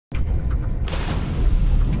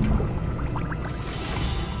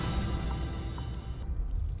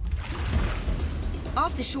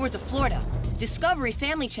Off the shores of Florida, Discovery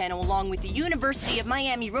Family Channel, along with the University of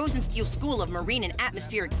Miami Rosenstiel School of Marine and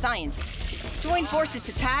Atmospheric Science, join forces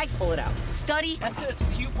to tag, pull it out, study, that's because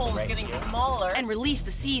its pupil is getting smaller, and release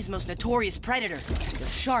the sea's most notorious predator, the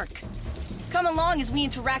shark. Come along as we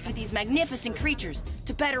interact with these magnificent creatures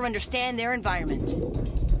to better understand their environment.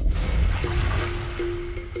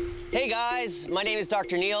 Hey guys, my name is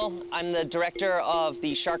Dr. Neil. I'm the director of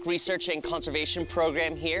the Shark Research and Conservation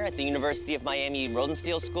Program here at the University of Miami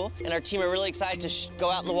Rosenstiel School. And our team are really excited to go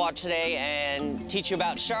out in the water today and teach you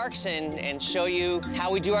about sharks and show you how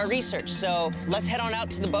we do our research. So let's head on out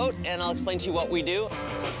to the boat and I'll explain to you what we do.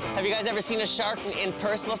 Have you guys ever seen a shark in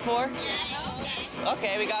person before? Yes.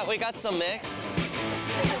 Okay, we got some mix.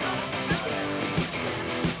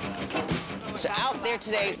 So out there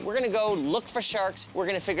today, we're gonna go look for sharks. We're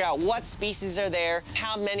gonna figure out what species are there,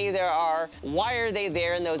 how many there are, why are they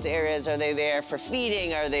there in those areas? Are they there for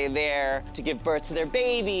feeding? Are they there to give birth to their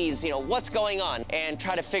babies? You know, what's going on? And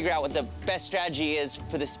try to figure out what the best strategy is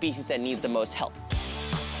for the species that need the most help.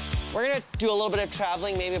 We're gonna do a little bit of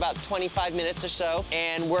traveling, maybe about 25 minutes or so,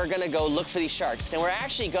 and we're gonna go look for these sharks. And we're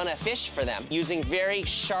actually gonna fish for them using very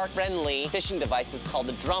shark-friendly fishing devices called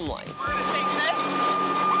the drum line. we're gonna take this.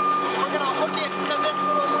 We're gonna hook it to this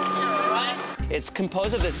little loop here, right? It's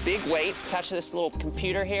composed of this big weight attached to this little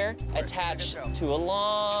computer here, attached to a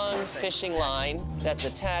long fishing line that's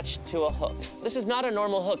attached to a hook. This is not a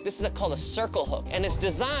normal hook. This is called a circle hook, and it's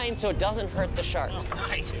designed so it doesn't hurt the sharks. Oh,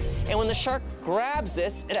 nice. And when the shark grabs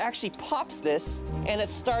this, it actually pops this, and it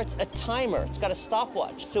starts a timer. It's got a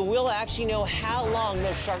stopwatch. So we'll actually know how long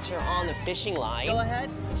those sharks are on the fishing line. Go ahead.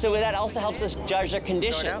 So that also helps us judge their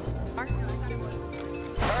condition.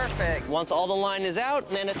 Perfect. Once all the line is out,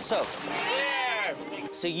 then it soaks. Yeah.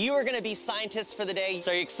 So you are gonna be scientists for the day.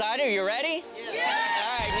 So are you excited? Are you ready? Yeah.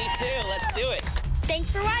 All right, me too. Let's do it.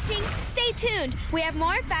 Thanks for watching. Stay tuned. We have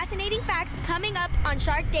more fascinating facts coming up on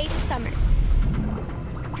Shark Days of Summer.